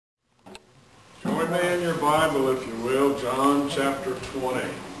Join me in your Bible, if you will, John chapter 20.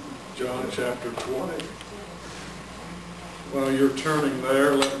 John chapter 20. While you're turning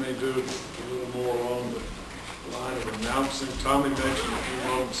there, let me do a little more along the line of announcing. Tommy mentioned a few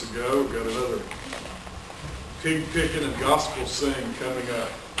moments ago, we've got another pig picking and gospel sing coming up.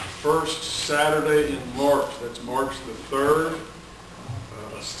 First Saturday in March, that's March the 3rd.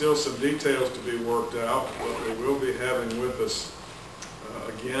 Still some details to be worked out, but we will be having with us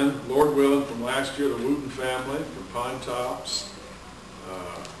again, Lord willing, from last year, the Wooten family from Pine Tops,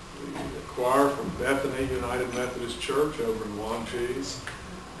 the choir from Bethany United Methodist Church over in Wanchese,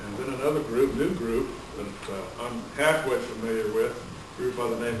 and then another group, new group, that I'm halfway familiar with, a group by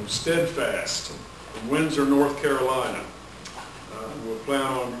the name of Steadfast from Windsor, North Carolina. We'll plan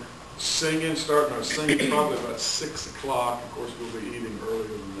on starting our singing probably about 6 o'clock. Of course, we'll be eating earlier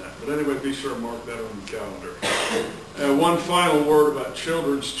than that. But anyway, be sure to mark that on the calendar. One final word about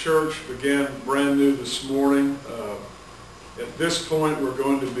Children's Church. Began brand new this morning. At this point, we're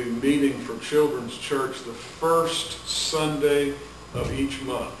going to be meeting for Children's Church the first Sunday of each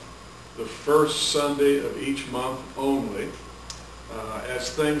month. The first Sunday of each month only.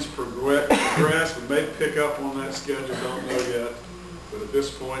 As things progress, we may pick up on that schedule, don't know yet. But at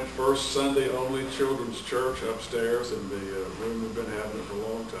this point, first Sunday only, Children's Church upstairs in the room we've been having it for a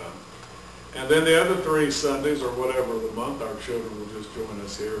long time. And then the other 3 Sundays, or whatever of the month, our children will just join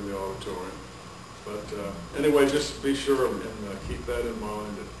us here in the auditorium. But anyway, just be sure and keep that in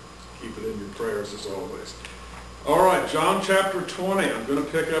mind and keep it in your prayers as always. All right, John chapter 20. I'm going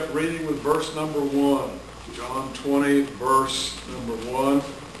to pick up reading with verse number 1. John 20, verse number 1.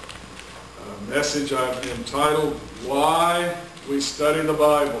 A message I've entitled, Why We Study the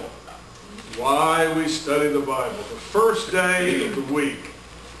Bible. Why we study the Bible. The first day of the week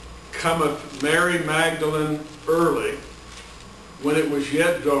cometh Mary Magdalene early, when it was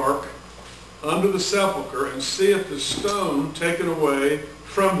yet dark, unto the sepulchre, and seeth the stone taken away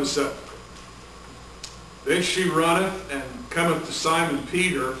from the sepulchre. Then she runneth and cometh to Simon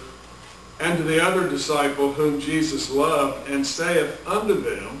Peter and to the other disciple whom Jesus loved, and saith unto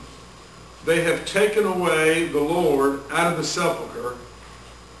them, They have taken away the Lord out of the sepulchre,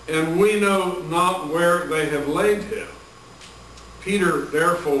 and we know not where they have laid him. Peter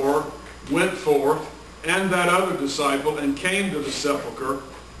therefore went forth, and that other disciple, and came to the sepulchre.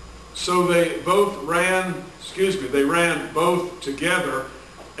 So they ran both together,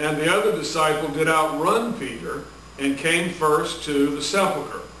 and the other disciple did outrun Peter, and came first to the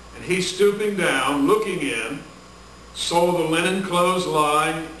sepulchre. And he, stooping down, looking in, saw the linen clothes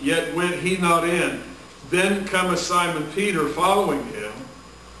lying, yet went he not in. Then cometh Simon Peter following him,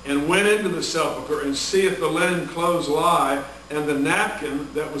 and went into the sepulchre, and seeth the linen clothes lie, and the napkin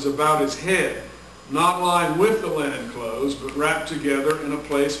that was about his head, not lying with the linen clothes, but wrapped together in a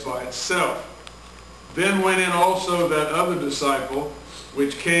place by itself. Then went in also that other disciple,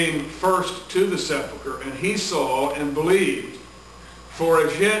 which came first to the sepulchre, and he saw and believed. For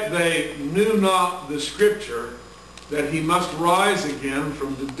as yet they knew not the scripture, that he must rise again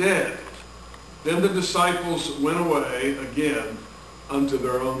from the dead. Then the disciples went away again unto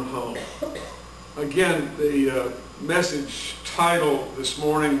their own home. Again, the message title this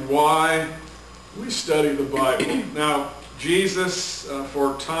morning, Why We Study the Bible. Now, Jesus,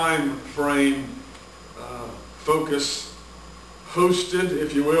 for time frame focus, hosted,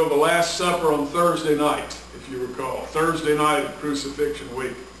 if you will, the Last Supper on Thursday night, if you recall. Thursday night of Crucifixion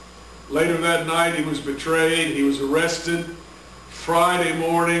Week. Later that night he was betrayed, he was arrested. Friday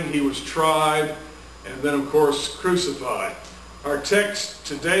morning he was tried, and then of course crucified. Our text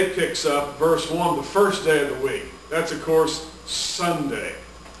today picks up verse 1, the first day of the week. That's of course Sunday.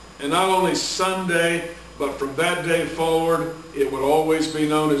 And not only Sunday, but from that day forward, it would always be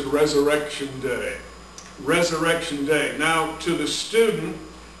known as Resurrection Day. Resurrection Day. Now, to the student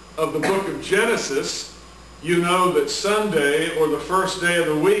of the book of Genesis, you know that Sunday, or the first day of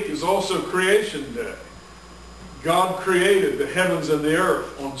the week, is also Creation Day. God created the heavens and the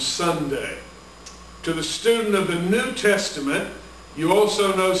earth on Sunday. To the student of the New Testament, you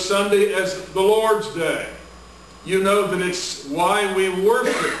also know Sunday as the Lord's Day. You know that it's why we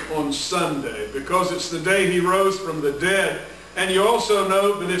worship on Sunday, because it's the day he rose from the dead. And you also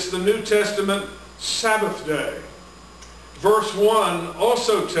know that it's the New Testament Sabbath day. Verse 1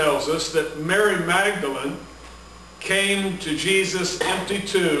 also tells us that Mary Magdalene came to Jesus' empty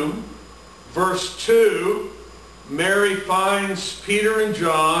tomb. Verse 2, Mary finds Peter and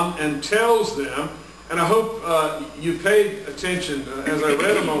John and tells them, and I hope you paid attention as I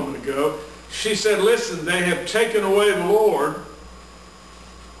read a moment ago, she said, listen, they have taken away the Lord,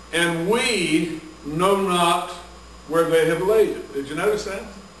 and we know not where they have laid it. Did you notice that?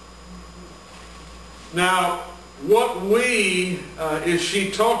 Now, what we is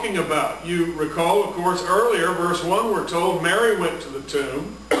she talking about? You recall, of course, earlier, verse 1, we're told Mary went to the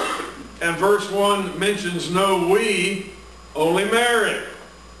tomb. And verse 1 mentions no we, only Mary.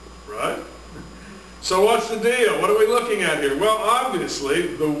 Right? So what's the deal? What are we looking at here? Well,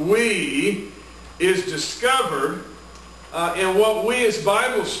 obviously, the we is discovered in what we as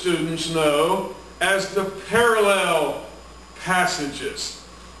Bible students know as the parallel passages,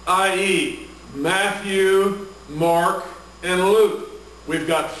 i.e., Matthew, Mark, and Luke. We've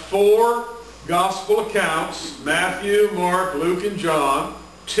got 4 gospel accounts, Matthew, Mark, Luke, and John.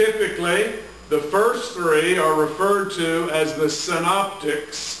 Typically, the first 3 are referred to as the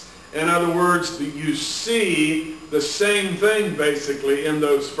synoptics. In other words, you see the same thing basically in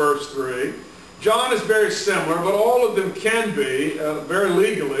those first 3. John is very similar, but all of them can be, very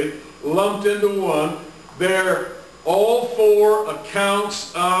legally, lumped into one. They're all 4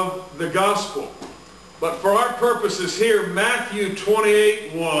 accounts of the gospel. But for our purposes here, Matthew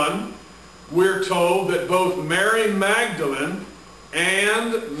 28:1, we're told that both Mary Magdalene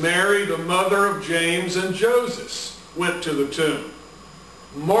and Mary, the mother of James and Joseph, went to the tomb.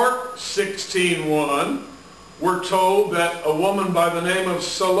 Mark 16:1, we're told that a woman by the name of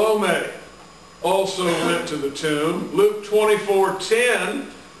Salome also went to the tomb. Luke 24:10,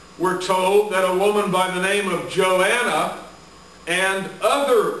 we're told that a woman by the name of Joanna and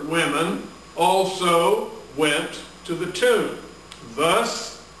other women also went to the tomb.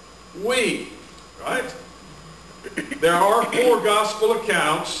 Thus, we, right? There are 4 gospel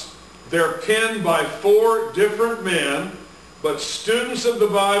accounts. They're penned by 4 different men, but students of the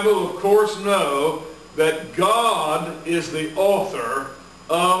Bible, of course, know that God is the author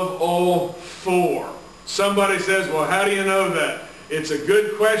of all 4. Somebody says, well, how do you know that? It's a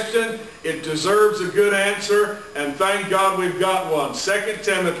good question. It deserves a good answer, and thank God we've got one. 2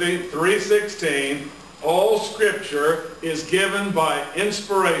 Timothy 3:16, all Scripture is given by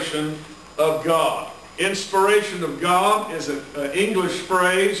inspiration of God. Inspiration of God is an English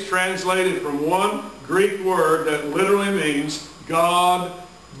phrase translated from one Greek word that literally means God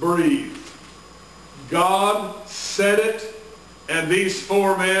breathed. God said it, and these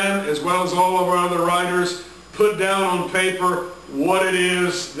 4 men, as well as all of our other writers, put down on paper what it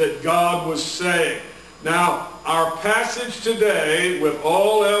is that God was saying. Now, our passage today, with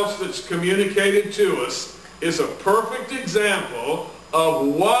all else that's communicated to us, is a perfect example of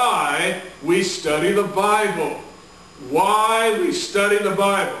why we study the Bible. Why we study the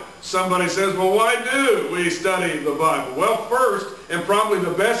Bible. Somebody says, well, why do we study the Bible? Well, first, and probably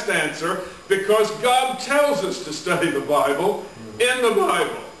the best answer, because God tells us to study the Bible in the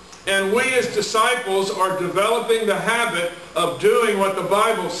Bible. And we as disciples are developing the habit of doing what the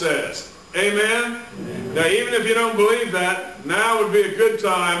Bible says. Amen? Amen? Now, even if you don't believe that, now would be a good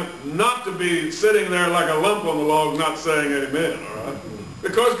time not to be sitting there like a lump on the log not saying amen, all right?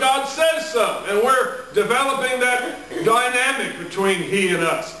 Because God says so, and we're developing that dynamic between He and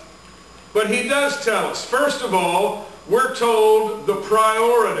us. But He does tell us, first of all, we're told the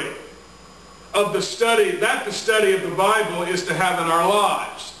priority of the study, that the study of the Bible is to have in our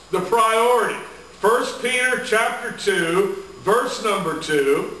lives. The priority. 1 Peter chapter 2, verse number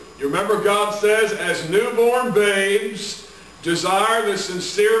 2, you remember God says, as newborn babes, desire the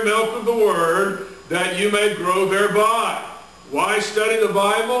sincere milk of the Word, that you may grow thereby. Why study the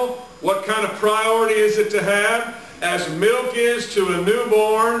Bible? What kind of priority is it to have? As milk is to a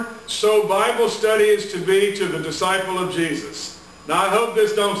newborn, so Bible study is to be to the disciple of Jesus. Now, I hope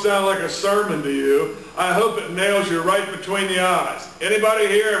this don't sound like a sermon to you. I hope it nails you right between the eyes. Anybody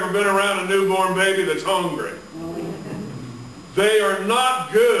here ever been around a newborn baby that's hungry? They are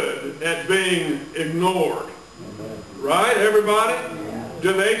not good at being ignored. Right, everybody?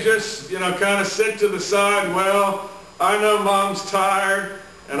 Do they just, kind of sit to the side? Well, I know Mom's tired,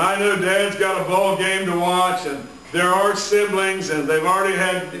 and I know Dad's got a ball game to watch, and there are siblings, and they've already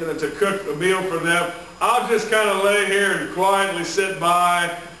had to cook a meal for them. I'll just kind of lay here and quietly sit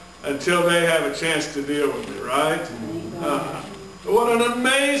by until they have a chance to deal with me, right? What an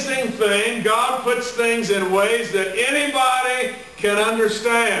amazing thing. God puts things in ways that anybody can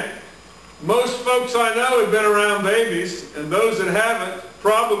understand. Most folks I know have been around babies, and those that haven't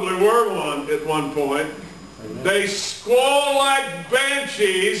probably were one at one point. Amen. They squall like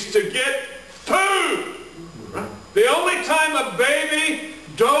banshees to get food. Right? The only time a baby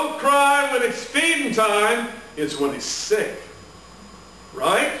don't cry when it's feeding time is when he's sick.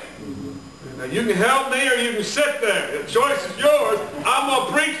 Right? Now you can help me or you can sit there. The choice is yours. I'm going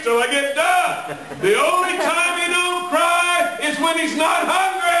to preach till I get done. The only time he don't cry is when he's not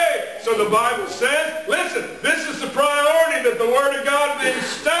hungry. So the Bible says, listen, this is the priority that the Word of God being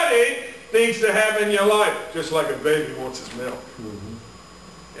studied needs to have in your life, just like a baby wants his milk.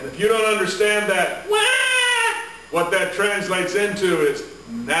 And if you don't understand that, what that translates into is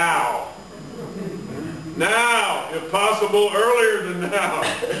now. Now, if possible, earlier than now.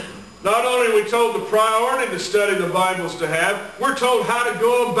 Not only are we told the priority to study the Bible is to have, we're told how to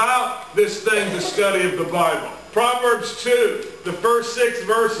go about this thing, the study of the Bible. Proverbs 2, the first 6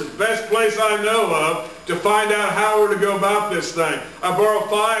 verses, best place I know of to find out how we're to go about this thing. I borrow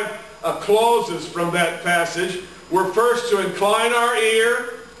 5 clauses from that passage. We're first to incline our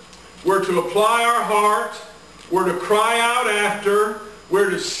ear, we're to apply our heart, we're to cry out after,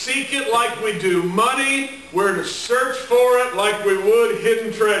 we're to seek it like we do money, we're to search for it like we would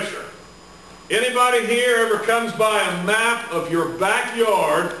hidden treasure. Anybody here ever comes by a map of your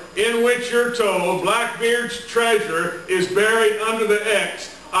backyard in which you're told Blackbeard's treasure is buried under the X?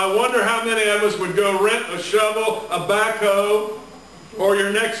 I wonder how many of us would go rent a shovel, a backhoe, or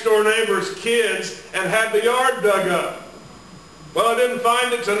your next door neighbor's kids and have the yard dug up. Well, I didn't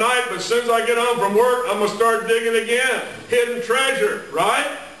find it tonight, but as soon as I get home from work, I'm going to start digging again. Hidden treasure,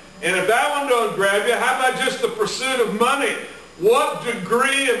 right? And if that one don't grab you, how about just the pursuit of money? What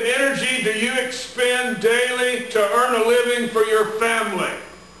degree of energy do you expend daily to earn a living for your family?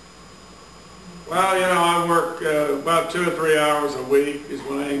 Well, you know, I work about 2 or 3 hours a week is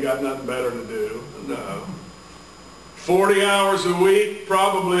when I ain't got nothing better to do. No. 40 hours a week,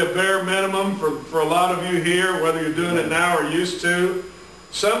 probably a bare minimum for a lot of you here, whether you're doing it now or used to.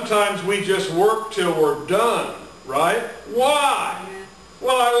 Sometimes we just work till we're done, right? Why?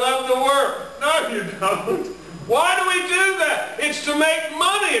 Well, I love the work. No, you don't. Why do we do that? It's to make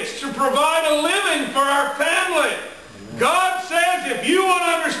money. It's to provide a living for our family. God says if you want to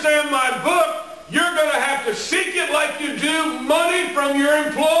understand my book, you're going to have to seek it like you do money from your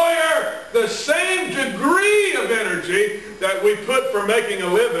employer. The same degree of energy that we put for making a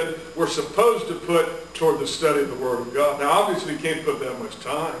living, we're supposed to put toward the study of the Word of God. Now, obviously, you can't put that much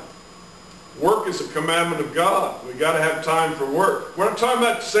time. Work is a commandment of God. We've got to have time for work. We're not talking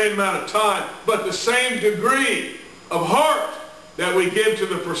about the same amount of time, but the same degree of heart that we give to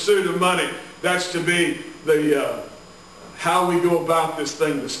the pursuit of money. That's to be the how we go about this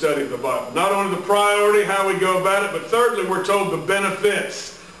thing, the study of the Bible. Not only the priority, how we go about it, but thirdly, we're told the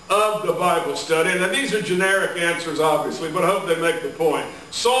benefits of the Bible study. Now, these are generic answers, obviously, but I hope they make the point.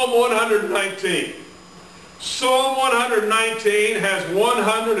 Psalm 119. Psalm 119 has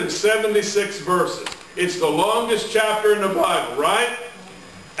 176 verses. It's the longest chapter in the Bible, right?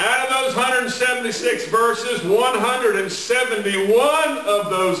 Out of those 176 verses, 171 of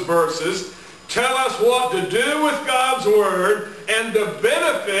those verses tell us what to do with God's Word and the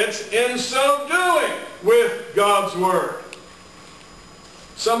benefits in so doing with God's Word.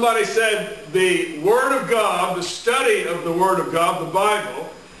 Somebody said the Word of God, the study of the Word of God, the Bible,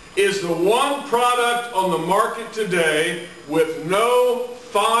 is the one product on the market today with no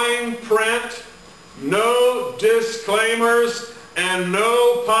fine print, no disclaimers, and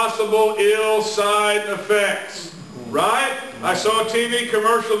no possible ill side effects. Right? I saw a TV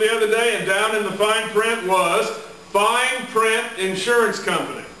commercial the other day, and down in the fine print was Fine Print Insurance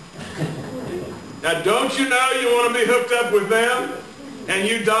Company. Now, don't you know you want to be hooked up with them? And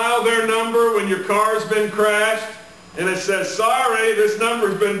you dial their number when your car's been crashed, and it says, sorry, this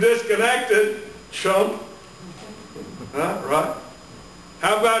number's been disconnected, chump. Huh? Right?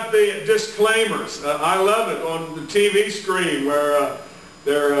 How about the disclaimers? I love it on the TV screen where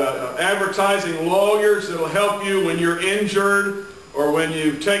they're advertising lawyers that'll help you when you're injured or when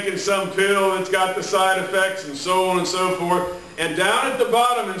you've taken some pill that's got the side effects and so on and so forth. And down at the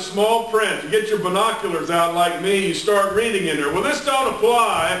bottom in small print, you get your binoculars out like me, you start reading in there. Well, this don't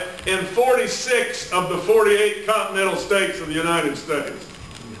apply in 46 of the 48 continental states of the United States.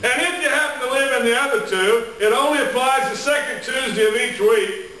 And if you happen to live in the other 2, it only applies the second Tuesday of each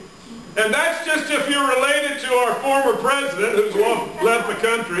week. And that's just if you're related to our former president who's left the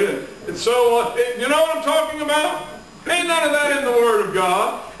country and so on. You know what I'm talking about? Ain't none of that in the Word of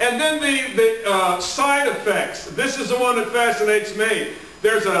God. And then the side effects. This is the one that fascinates me.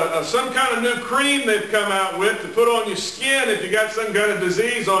 There's some kind of new cream they've come out with to put on your skin if you got some kind of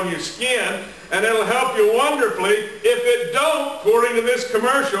disease on your skin, and it'll help you wonderfully. If it don't, according to this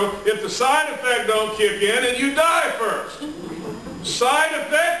commercial, if the side effect don't kick in and you die first. Side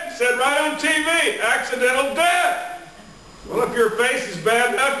effect, said right on TV, accidental death. Well, if your face is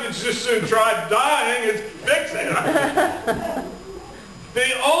bad enough, you'd just soon try dying and fix it.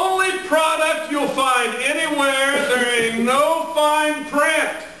 The only product you'll find anywhere, there ain't no fine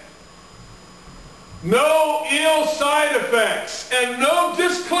print, no ill side effects, and no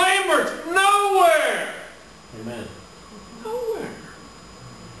disclaimers. Nowhere. Amen. Nowhere.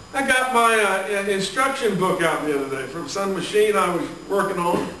 I got my instruction book out the other day from some machine I was working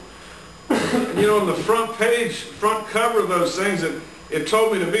on. And, you know, on the front page, front cover of those things, it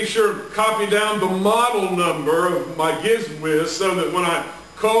told me to be sure to copy down the model number of my GizWiz so that when I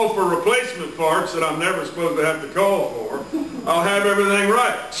call for replacement parts that I'm never supposed to have to call for, I'll have everything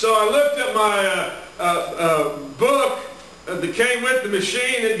right. So I looked at my book that came with the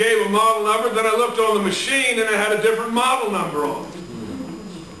machine. It gave a model number. Then I looked on the machine and it had a different model number on it.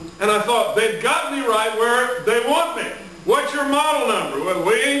 And I thought, they've got me right where they want me. What's your model number? Well,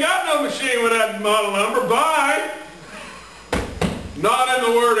 we ain't got no machine with that model number. Bye. Not in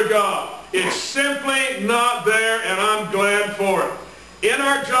the Word of God. It's simply not there, and I'm glad for it. In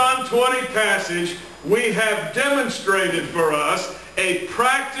our John 20 passage, we have demonstrated for us a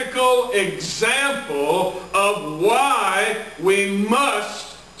practical example of why we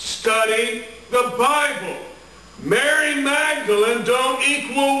must study the Bible. Mary Magdalene don't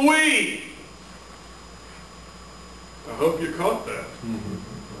equal we. I hope you caught that.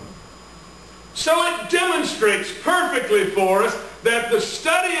 So it demonstrates perfectly for us that the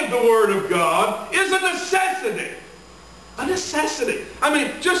study of the Word of God is a necessity. A necessity. I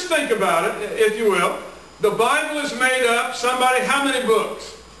mean, just think about it, if you will. The Bible is made up, somebody, how many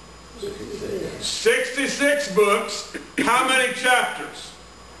books? 66 books. How many chapters?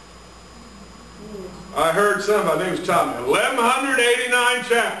 I heard somebody, I think it was Tommy, 1,189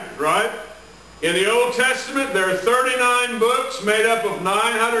 chapters, right? In the Old Testament, there are 39 books made up of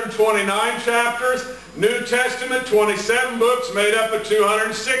 929 chapters. New Testament, 27 books made up of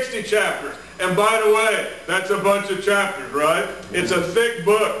 260 chapters. And by the way, that's a bunch of chapters, right? It's a thick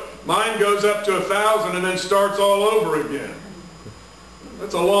book. Mine goes up to 1,000 and then starts all over again.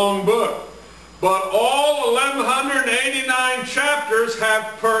 That's a long book. But all 1,189 chapters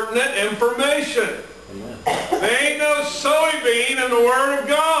have pertinent information. There ain't no soybean in the Word of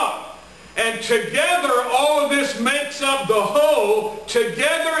God. And together, all of this makes up the whole.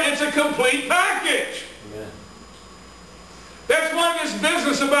 Together, it's a complete package. Amen. That's why this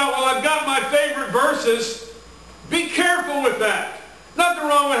business about, well, I've got my favorite verses, be careful with that. Nothing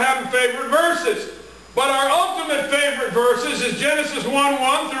wrong with having favorite verses. But our ultimate favorite verses is Genesis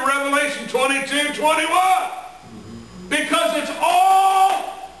 1:1 through Revelation 22:21. Because it's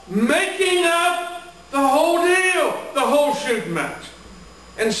all making up the whole deal, the whole shooting match.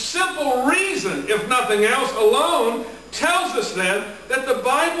 And simple reason, if nothing else alone, tells us then that the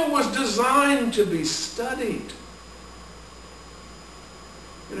Bible was designed to be studied.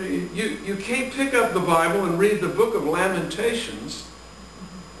 You know, you can't pick up the Bible and read the book of Lamentations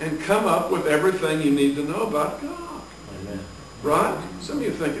and come up with everything you need to know about God. Amen. Right? Some of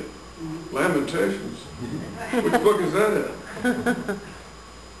you thinking, Lamentations? Which book is that in?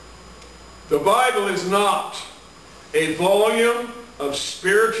 The Bible is not a volume of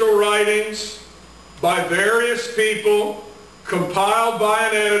spiritual writings by various people, compiled by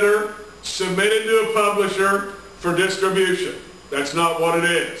an editor, submitted to a publisher for distribution. That's not what it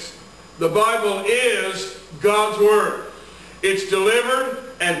is. The Bible is God's Word. It's delivered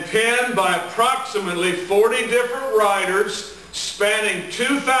and penned by approximately 40 different writers spanning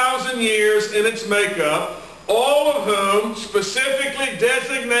 2,000 years in its makeup, all of whom specifically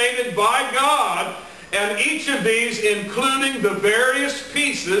designated by God, and each of these including the various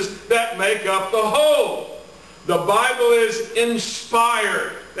pieces that make up the whole. The Bible is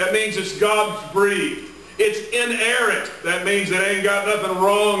inspired. That means it's God's breathed. It's inerrant. That means it ain't got nothing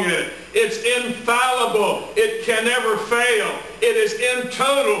wrong in it. It's infallible. It can never fail. It is in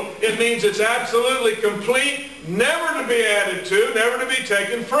total. It means it's absolutely complete, never to be added to, never to be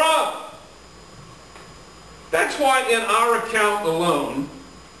taken from. That's why in our account alone,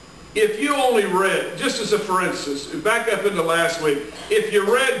 if you only read, just as a for instance, back up into last week, if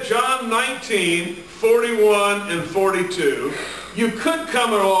you read John 19, 41 and 42, you could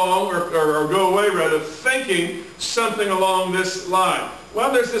come along, or go away rather, thinking something along this line.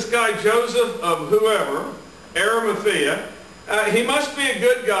 Well, there's this guy Joseph of whoever, Arimathea. He must be a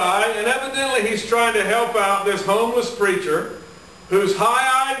good guy, and evidently he's trying to help out this homeless preacher whose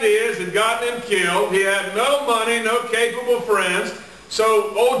high ideas had gotten him killed. He had no money, no capable friends.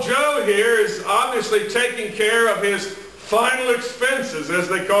 So old Joe here is obviously taking care of his final expenses, as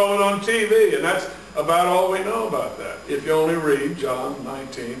they call it on TV, and that's about all we know about that, if you only read John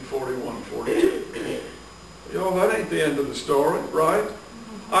 19, 41, 42. You know, that ain't the end of the story, right?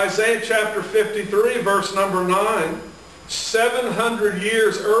 Isaiah chapter 53, verse number 9, 700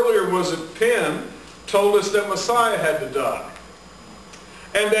 years earlier was it penned, told us that Messiah had to die.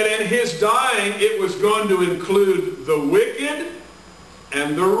 And that in his dying, it was going to include the wicked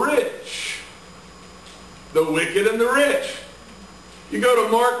and the rich. The wicked and the rich. You go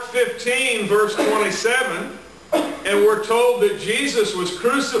to Mark 15, verse 27, and we're told that Jesus was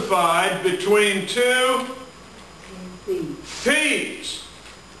crucified between two thieves.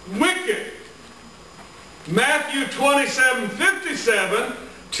 Wicked. Matthew 27:57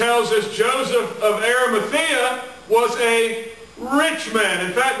 tells us Joseph of Arimathea was a rich man.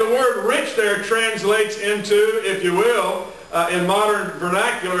 In fact, the word rich there translates into, if you will, in modern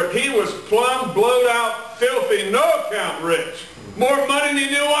vernacular, he was plumb, blowed out, filthy, no account rich. More money than he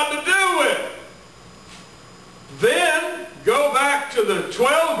knew what to do with. Then, go back to the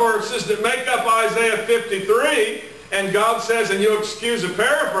 12 verses that make up Isaiah 53, and God says, and you'll excuse a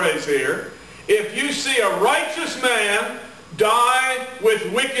paraphrase here, if you see a righteous man die with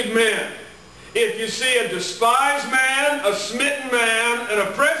wicked men, if you see a despised man, a smitten man, an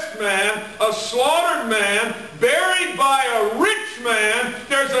oppressed man, a slaughtered man, buried by a rich man,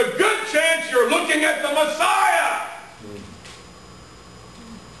 there's a good chance you're looking at the Messiah.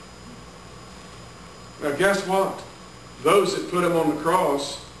 Now guess what? Those that put him on the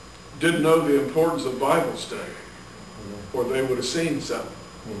cross didn't know the importance of Bible study, or they would have seen something.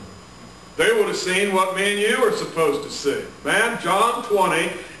 They would have seen what me and you are supposed to see. Man, John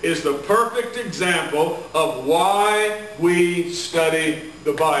 20 is the perfect example of why we study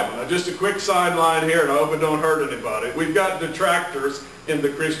the Bible. Now just a quick sideline here, and I hope it don't hurt anybody. We've got detractors in the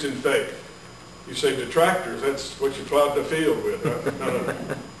Christian faith. You say detractors, that's what you plowed the field with, right?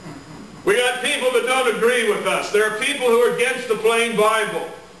 No. We got people that don't agree with us. There are people who are against the plain Bible.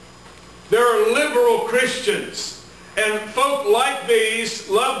 There are liberal Christians. And folk like these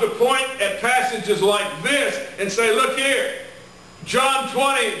love to point at passages like this and say, look here, John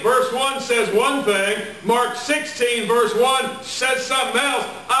 20 verse 1 says one thing, Mark 16 verse 1 says something else,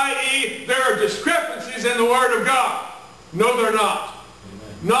 i.e. there are discrepancies in the Word of God. No, they're not.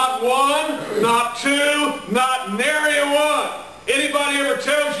 Not one, not two, not nary a one. Anybody ever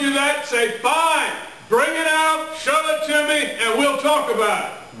tells you that, say, fine, bring it out, show it to me, and we'll talk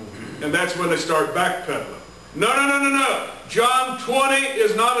about it. And that's when they start backpedaling. No. John 20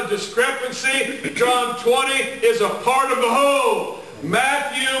 is not a discrepancy. John 20 is a part of the whole.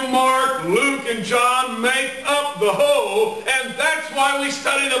 Matthew, Mark, Luke, and John make up the whole, and that's why we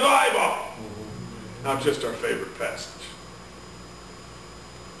study the Bible. Not just our favorite passage.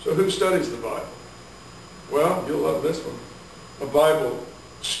 So who studies the Bible? Well, you'll love this one. A Bible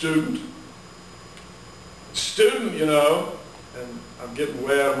student. Student, you know, and I'm getting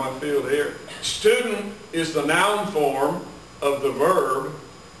way out of my field here. Student is the noun form of the verb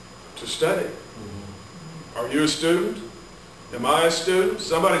to study. Are you a student? Am I a student?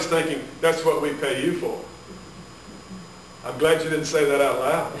 Somebody's thinking, that's what we pay you for. I'm glad you didn't say that out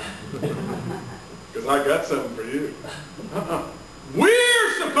loud. Because I got something for you.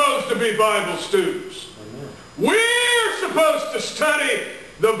 We're supposed to be Bible students. We're supposed to study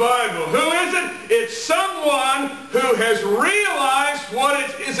the Bible. Who is it? It's someone who has realized what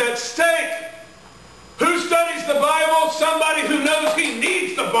is at stake. Who studies the Bible? Somebody who knows he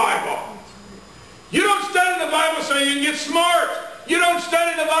needs the Bible. You don't study the Bible so you can get smart. You don't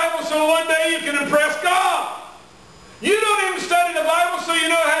study the Bible so one day you can impress God. You don't even study the Bible so you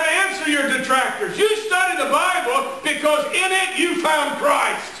know how to answer your detractors. You study the Bible because in it you found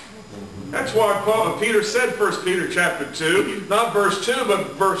Christ. That's why Peter said, 1 Peter chapter 2, not verse 2,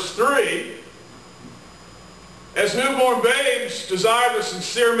 but verse 3, as newborn babes desire the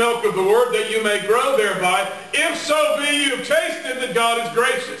sincere milk of the word that you may grow thereby, if so be you have tasted that God is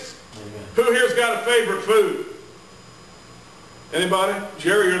gracious. Amen. Who here's got a favorite food? Anybody?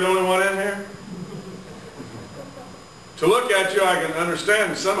 Jerry, you're the only one in here? To look at you, I can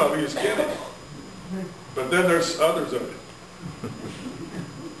understand some of you is skinny. But then there's others of you.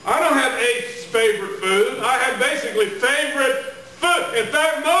 I don't have a favorite food. I have basically favorite food. In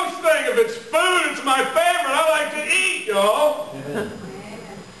fact, most things, if it's food, it's my favorite. I like to eat, y'all.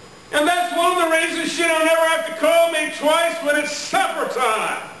 And that's one of the reasons you don't ever have to call me twice when it's supper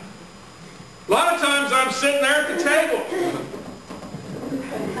time. A lot of times I'm sitting there at the table.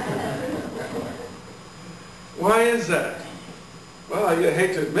 Why is that? Well, I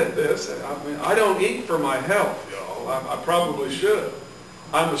hate to admit this. I mean, I don't eat for my health, y'all. I probably should.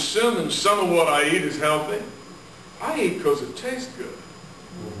 I'm assuming some of what I eat is healthy. I eat because it tastes good.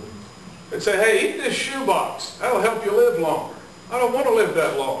 They say, hey, eat this shoebox. That'll help you live longer. I don't want to live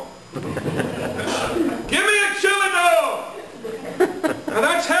that long. Give me a chili dog. Now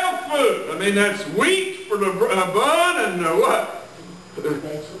that's health food. I mean, that's wheat for the bun and what?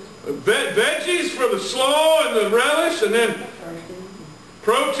 Veggies for the slaw and the relish, and then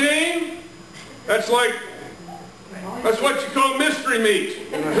protein. That's what you call mystery meat.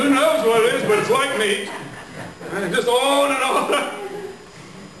 Who knows what it is, but it's like meat. And just on and on.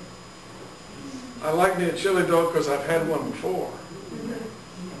 I like me a chili dog because I've had one before.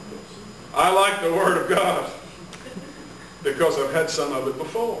 I like the Word of God because I've had some of it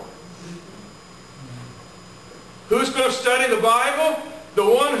before. Who's going to study the Bible? The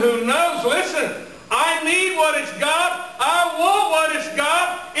one who knows. Listen, I need what it's got. I want what it's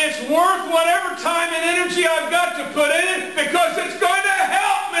got. It's worth whatever time and energy I've got to put in it because it's going to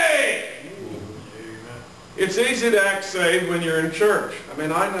help me. It's easy to act saved when you're in church. I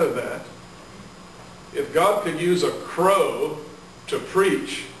mean, I know that. If God could use a crow to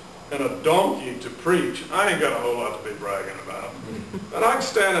preach and a donkey to preach, I ain't got a whole lot to be bragging about. And I can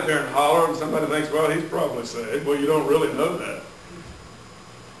stand up here and holler and somebody thinks, well, he's probably saved. Well, you don't really know that.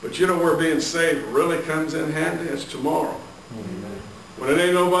 But you know where being saved really comes in handy? It's tomorrow. When it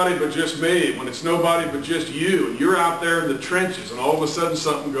ain't nobody but just me, when it's nobody but just you, and you're out there in the trenches and all of a sudden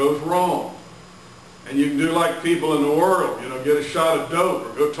something goes wrong. And you can do like people in the world, you know, get a shot of dope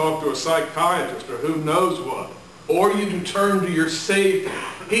or go talk to a psychiatrist or who knows what. Or you can turn to your Savior.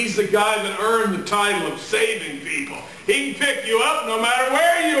 He's the guy that earned the title of saving people. He can pick you up no matter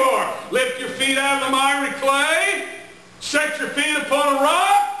where you are. Lift your feet out of the miry clay. Set your feet upon a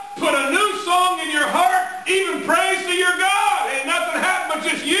rock. Put a new song in your heart. Even praise to your God. Ain't nothing happened but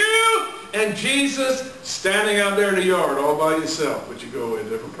just you and Jesus standing out there in the yard all by yourself. But you go away a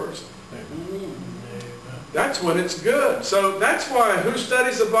different person. That's when it's good. So that's why who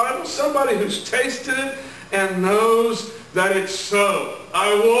studies the Bible? Somebody who's tasted it and knows that it's so.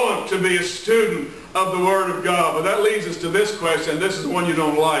 I want to be a student of the Word of God. But that leads us to this question. This is one you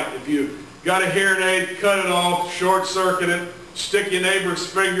don't like. If you got a hearing aid, cut it off, short-circuit it, stick your neighbor's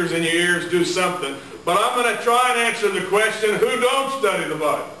fingers in your ears, do something. But I'm going to try and answer the question, who don't study the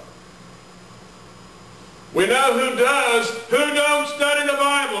Bible? We know who does. Who don't study the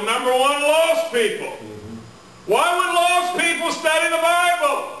Bible? Number one, lost people. Why would lost people study the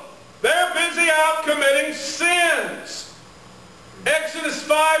Bible? They're busy out committing sins. Exodus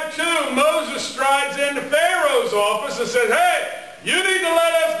 5:2, Moses strides into Pharaoh's office and says, hey, you need to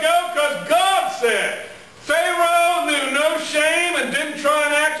let us go because God said. Pharaoh knew no shame and didn't try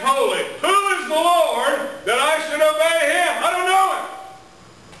and act holy. Who is the Lord that I should obey him? I don't know him.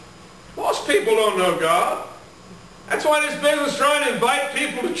 Most people don't know God. That's why this business is trying to invite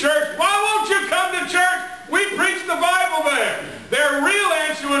people to church. Why won't you come to church? We preach the Bible there. Their real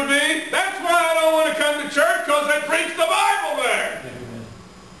answer would be, that's why I don't want to come to church, because they preach the Bible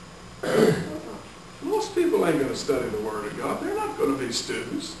there. Most people ain't going to study the Word of God. They're not going to be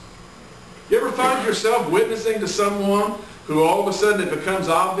students. You ever find yourself witnessing to someone who all of a sudden it becomes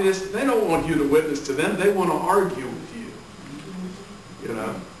obvious they don't want you to witness to them, they want to argue with you. You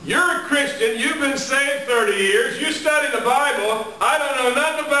know, you're a Christian, you've been saved 30 years, you study the Bible, I don't know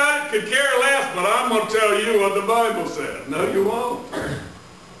nothing about it, could care less, but I'm going to tell you what the Bible says. No, you won't.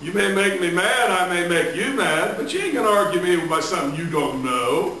 You may make me mad, I may make you mad, but you ain't going to argue me about something you don't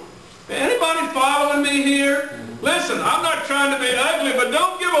know. Anybody following me here? Listen, I'm not trying to be ugly, but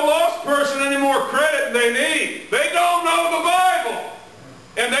don't give a lost person any more credit than they need. They don't know the Bible.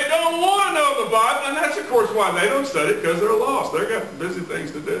 And they don't want to know the Bible, and that's, of course, why they don't study it, because they're lost. They've got busy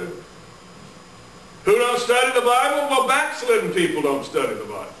things to do. Who don't study the Bible? Well, backslidden people don't study the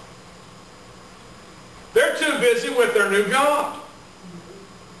Bible. They're too busy with their new God.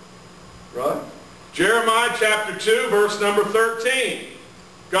 Right? Jeremiah chapter 2, verse number 13.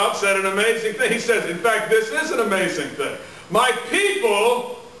 God said an amazing thing. He says, in fact, this is an amazing thing. My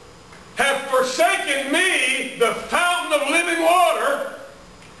people have forsaken me, the fountain of living water,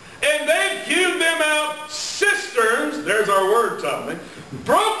 and they've hewed them out cisterns, there's our word, Tommy,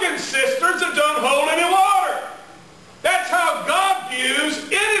 broken cisterns that don't hold any water. That's how God views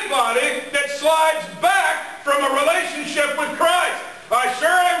anybody that slides back from a relationship with Christ. I sure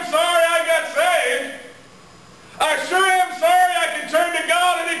am sorry I got saved. I sure am sorry I can turn to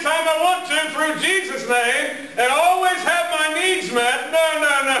God anytime I want to through Jesus' name and always have my needs met.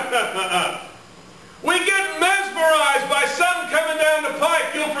 No. We get mesmerized by something coming down the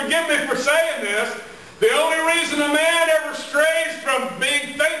pike. You'll forgive me for saying this. The only reason a man ever strays from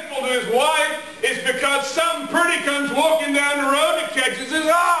being faithful to his wife is because something pretty comes walking down the road and catches his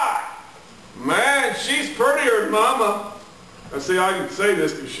eye. Man, she's prettier than Mama. Now see, I can say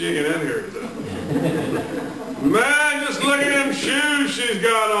this because she ain't in here today. Man, just look at them shoes she's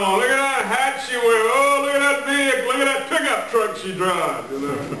got on. Look at that hat she wears. Oh, look at that vehicle. Look at that pickup truck she drives. You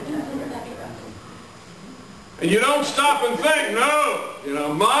know. And you don't stop and think, no. You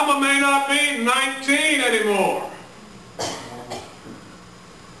know, Mama may not be 19 anymore.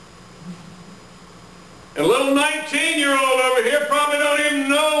 And a little 19-year-old over here probably don't even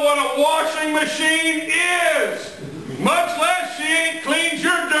know what a washing machine is. Much less she ain't cleaned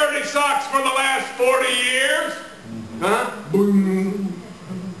your dirty socks box for the last 40 years? Huh? Boom.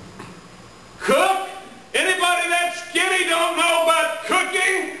 Cook? Anybody that skinny don't know about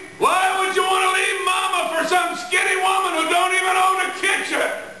cooking? Why would you want to leave mama for some skinny woman who don't even own a kitchen?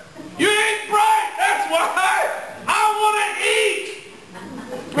 You ain't bright, that's why. I want to eat.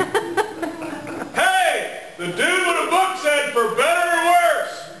 Hey, the dude with a book said, for better or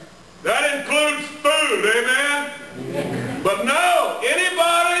worse. That includes food, amen? But no,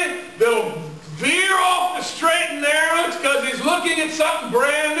 anybody that'll veer off the straight and narrow, it's because he's looking at something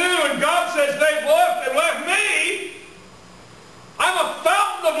brand new, and God says they've left me. I'm a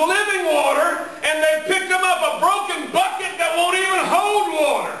fountain of living water, and they picked him up a broken bucket that won't even hold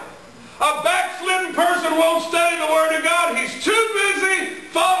water. A backslidden person won't study the Word of God. He's too busy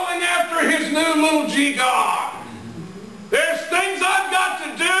following after his new little G God. There's things I've got to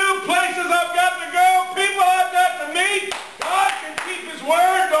do, places I've got to go, people I've got to meet. God can keep his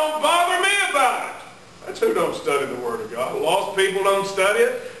Word. Don't bother me about it. That's who don't study the Word of God. Lost people don't study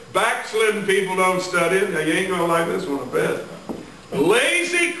it. Backslidden people don't study it. Now, you ain't going to like this one a bit.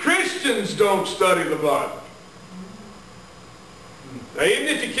 Lazy Christians don't study the Bible. Now, even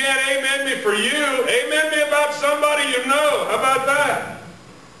if you can't amen me for you, amen me about somebody you know. How about that?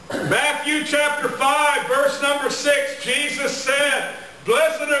 Matthew chapter 5, verse number 6, Jesus said,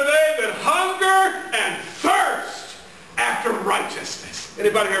 blessed are they that hunger and thirst after righteousness.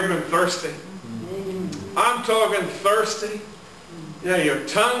 Anybody ever been thirsty? I'm talking thirsty. Yeah, your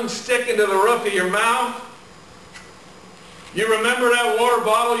tongue sticking to the roof of your mouth. You remember that water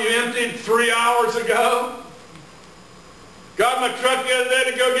bottle you emptied 3 hours ago? Got in my truck the other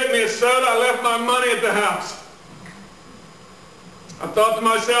day to go get me a soda. I left my money at the house. I thought to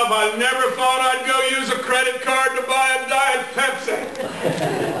myself, I never thought I'd go use a credit card to buy a Diet Pepsi.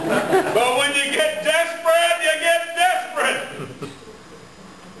 But when you get desperate, you get desperate.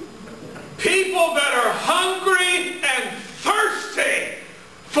 People that are hungry and thirsty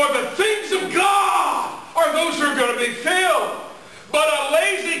for the things of God are those who are going to be filled. But a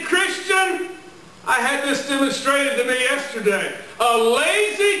lazy Christian, I had this demonstrated to me yesterday. A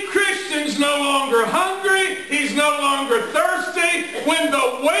lazy Christian's no longer hungry. He's no longer thirsty. When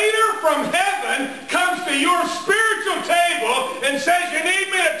the waiter from heaven comes to your spiritual table and says, you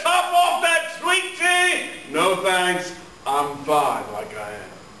need me to top off that sweet tea? No thanks. I'm fine like I am.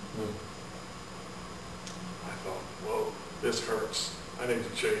 I thought, whoa, this hurts. I need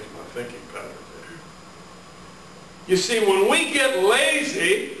to change my thinking pattern there. You see, when we get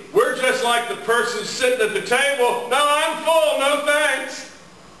lazy, we're just like the person sitting at the table. No, I'm full. No thanks.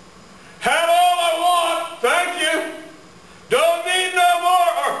 Had all I want. Thank you. Don't need no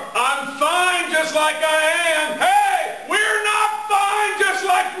more. Or I'm fine just like I am. Hey, we're not fine just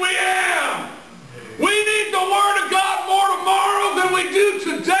like we am. We need the Word of God more tomorrow than we do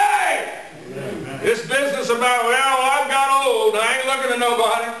today. This business about, well, I've got old. I ain't looking at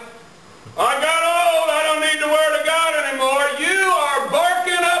nobody. I got old. I don't need the Word of God anymore. You are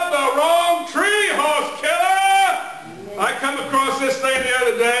barking up the wrong tree, horse killer. I come across this thing the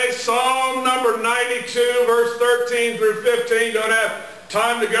other day, Psalm number 92, verse 13 through 15. Don't have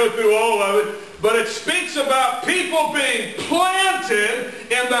time to go through all of it. But it speaks about people being planted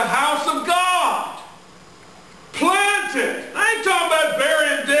in the house of God. Planted. I ain't talking about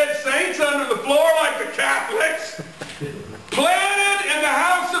burying dead saints under the floor like the Catholics. Planted in the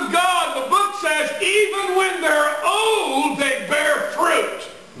house of God. The book says even when they're old, they bear fruit.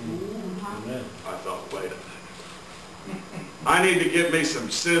 Amen. I thought, wait a minute. I need to get me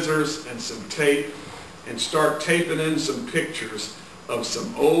some scissors and some tape and start taping in some pictures of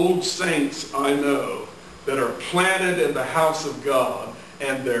some old saints I know that are planted in the house of God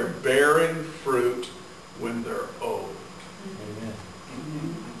and they're bearing fruit when they're old. Amen.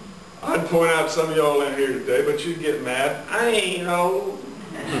 I'd point out some of y'all in here today, but you'd get mad. I ain't old.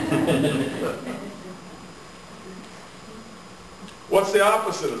 What's the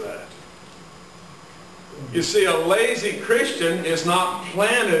opposite of that? You see, a lazy Christian is not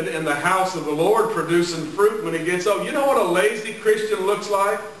planted in the house of the Lord producing fruit when he gets old. You know what a lazy Christian looks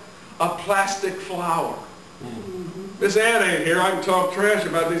like? A plastic flower. This ad ain't here. I can talk trash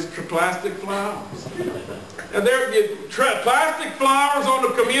about these plastic flowers. And there get plastic flowers on the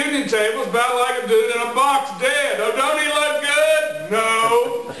communion tables about like a dude in a box dead. Oh, don't he look good?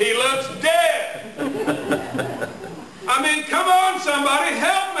 No, he looks dead. I mean, come on, somebody,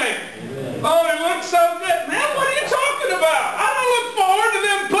 help me. Oh, he looks so good. Man, what are you talking about? I don't look forward to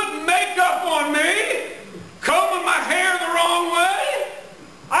them putting makeup on me, combing my hair the wrong way.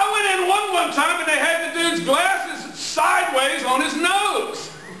 I went in one time and they had the dude's glasses sideways on his nose.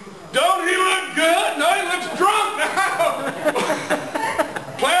 Don't he look good? No, he looks drunk now.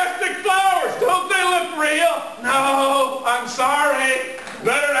 Plastic flowers. sorry.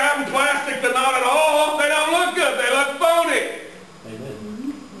 Better to have them plastic than not at all. They don't look good. They look phony.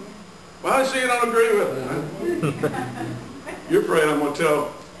 Amen. Well, I see you don't agree with me. You're afraid I'm going to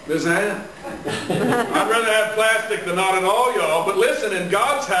tell Miss Ann. I'd rather have plastic than not at all, y'all. But listen, in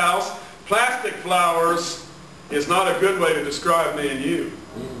God's house, plastic flowers is not a good way to describe me and you.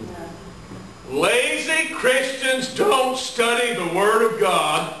 Lazy Christians don't study the Word of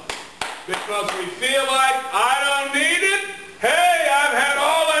God because we feel like, I don't need it. Hey, I've had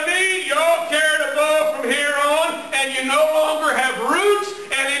all I need. Y'all carry the bow from here on, and you no longer have roots,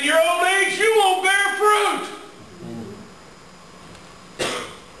 and in your old age, you won't bear fruit.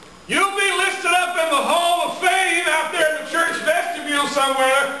 You'll be listed up in the Hall of Fame out there in the church vestibule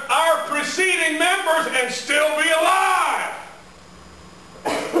somewhere, our preceding members, and still be alive.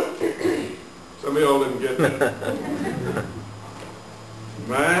 Some of y'all didn't get that.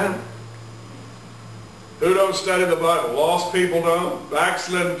 Man. Who don't study the Bible? Lost people don't.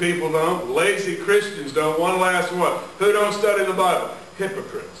 Backslidden people don't. Lazy Christians don't. One last one. Who don't study the Bible?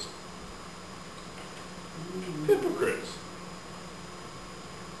 Hypocrites. Hypocrites.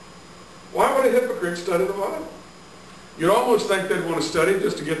 Why would a hypocrite study the Bible? You'd almost think they'd want to study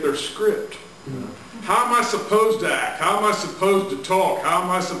just to get their script. How am I supposed to act? How am I supposed to talk? How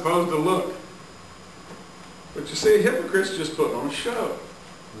am I supposed to look? But you see, a hypocrite's just putting on a show.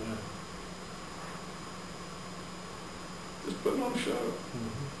 Just putting on a show.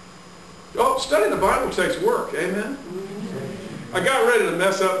 Oh, studying the Bible takes work, amen? I got ready to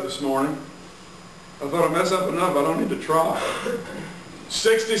mess up this morning. I thought I mess up enough, I don't need to try.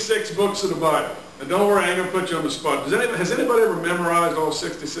 66 books of the Bible. And don't worry, I ain't going to put you on the spot. Has anybody ever memorized all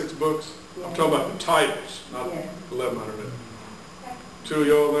 66 books? Yeah. I'm talking about the titles, not 1,100. Two of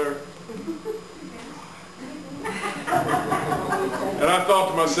y'all there? And I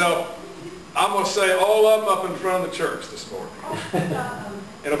thought to myself, I'm going to say all of them up in front of the church this morning.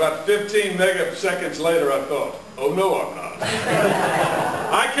 And about 15 megaseconds later, I thought, oh no, I'm not.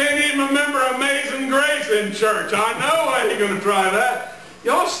 I can't even remember Amazing Grace in church. I know I ain't going to try that.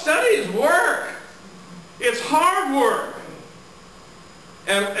 Y'all study is work. It's hard work.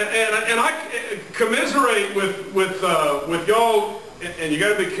 And I commiserate with y'all, and you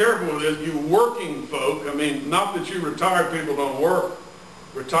got to be careful with this, you working folk. I mean, not that you retired people don't work.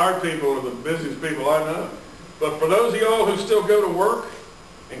 Retired people are the busiest people I know. But for those of y'all who still go to work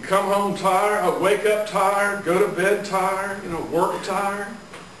and come home tired, wake up tired, go to bed tired, work tired,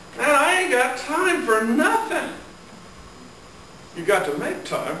 man, I ain't got time for nothing. You've got to make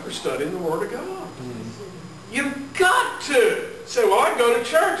time for studying the Word of God. You've got to. Say, well, I go to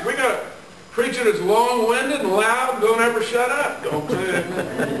church. We got a preacher that's long-winded and loud and don't ever shut up. Don't do it.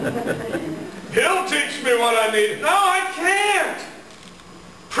 He'll teach me what I need. No, I can't.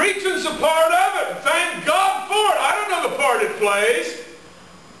 Preaching's a part of it. Thank God for it. I don't know the part it plays.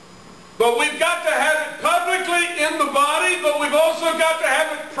 But we've got to have it publicly in the body, but we've also got to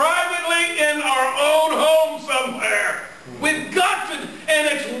have it privately in our own home somewhere. We've got to, and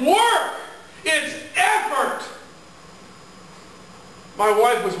it's work. It's effort. My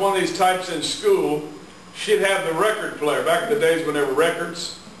wife was one of these types in school. She'd have the record player. Back in the days when there were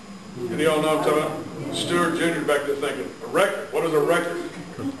records. And you all know what I'm talking about? Stuart Jr. back there thinking, a record? What is a record?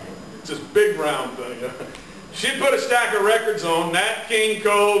 It's this big round thing. She'd put a stack of records on, Nat King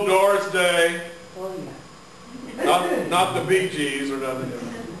Cole, Doris Day. Not the Bee Gees or nothing.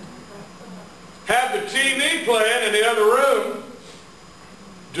 Have the TV playing in the other room,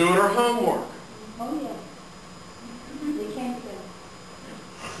 doing her homework. Oh, yeah. They can't go.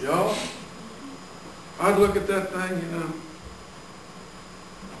 Y'all, I'd look at that thing,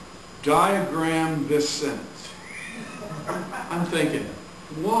 diagram this sentence. I'm thinking,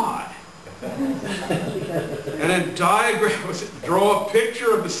 why? And then draw a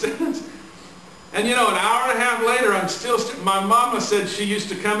picture of the sentence. And an hour and a half later, I'm still, my mama said she used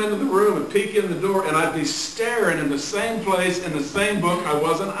to come into the room and peek in the door, and I'd be staring in the same place in the same book I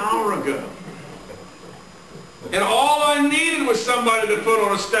was an hour ago. And all I needed was somebody to put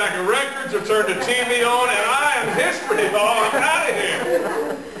on a stack of records or turn the TV on, and I am history. Oh, I'm out of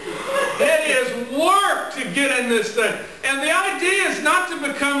here. It is work to get in this thing. And the idea is not to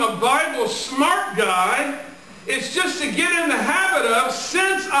become a Bible smart guy. It's just to get in the habit of,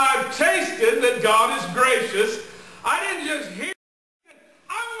 since I've tasted that God is gracious, I didn't just hear it.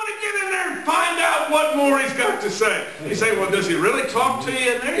 I want to get in there and find out what more he's got to say. You say, well, does he really talk to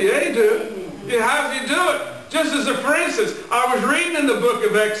you in there? Yeah, he do. Yeah, how does he do it? Just as a, for instance, I was reading in the book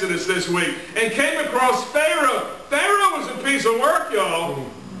of Exodus this week and came across Pharaoh. Pharaoh was a piece of work, y'all.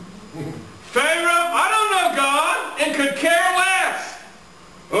 Pharaoh, I don't know God, and could care less.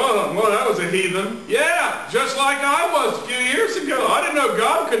 Oh, Oh, well, that was a heathen. Yeah, just like I was a few years ago. I didn't know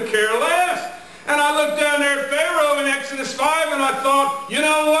God could care less. And I looked down there at Pharaoh in Exodus 5 and I thought, you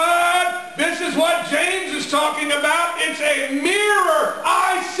know what? This is what James is talking about. It's a mirror.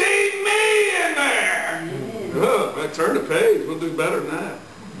 I see me in there. Oh, turn the page. We'll do better than that.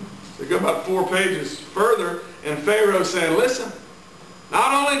 So go about 4 pages further and Pharaoh saying, listen,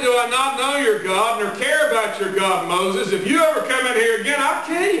 not only do I not know your God nor care about your God, Moses, if you ever come in here again, I'll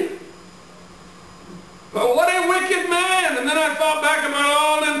kill you. But what a wicked man. And then I thought back about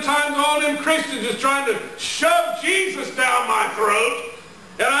all them times all them Christians just trying to shove Jesus down my throat.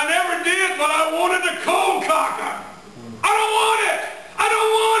 And I never did, but I wanted to cold cock him. I don't want it. I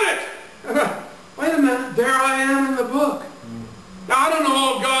don't want it. Wait a minute. There I am in the book. Now, I don't know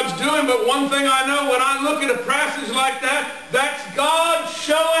all God's doing, but one thing I know, when I look at a passage like that, that's God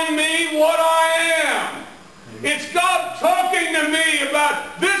showing me what I am. It's God talking to me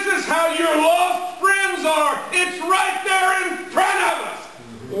about this is how your lost friends are. It's right there in front of us.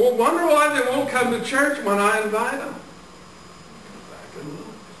 Well, wonder why they won't come to church when I invite them.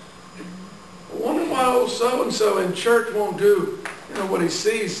 I wonder why old so-and-so in church won't do, what he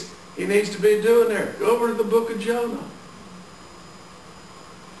sees he needs to be doing there. Go over to the book of Jonah.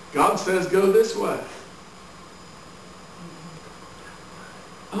 God says go this way.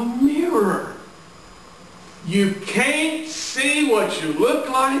 A mirror. You can't see what you look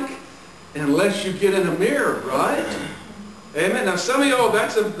like unless you get in a mirror, right? Amen. Now some of y'all,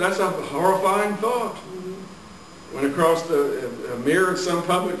 that's a horrifying thought. Went across a mirror at some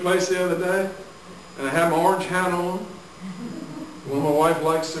public place the other day, and I had my orange hat on, one my wife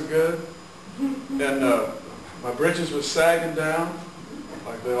likes so good, and my britches was sagging down,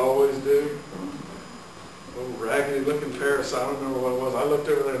 like they always do. A little raggedy looking pair of, I don't remember what it was. I looked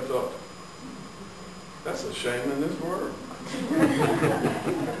over there and thought, that's a shame in this world.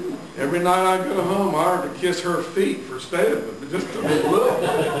 Every night I go home, I have to kiss her feet for staying with me, just a little.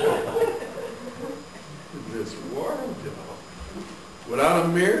 In this world, without a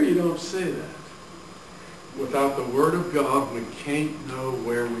mirror, you don't see that. Without the Word of God, we can't know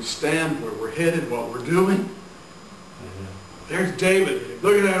where we stand, where we're headed, what we're doing. There's David.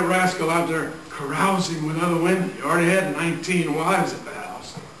 Look at that rascal out there carousing with other women. He already had 19 wives at the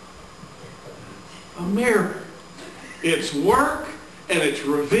house. A mirror. It's work and it's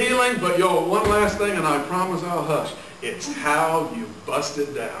revealing, but y'all, one last thing, and I promise I'll hush. It's how you bust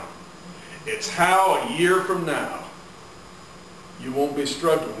it down. It's how a year from now you won't be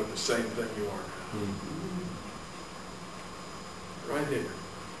struggling with the same thing you are now. Right here.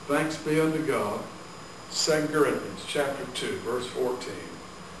 Thanks be unto God. 2 Corinthians chapter 2, verse 14,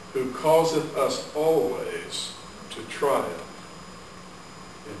 who causeth us always to triumph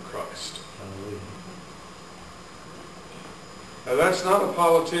in Christ. Hallelujah. Now that's not a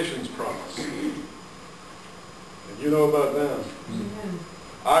politician's promise. And you know about them.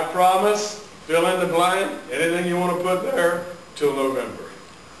 I promise, fill in the blank, anything you want to put there, till November.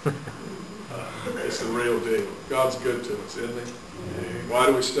 It's the real deal. God's good to us, isn't he? Why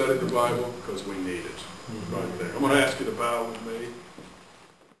do we study the Bible? Because we need it. Right there. I'm going to ask you to bow with me.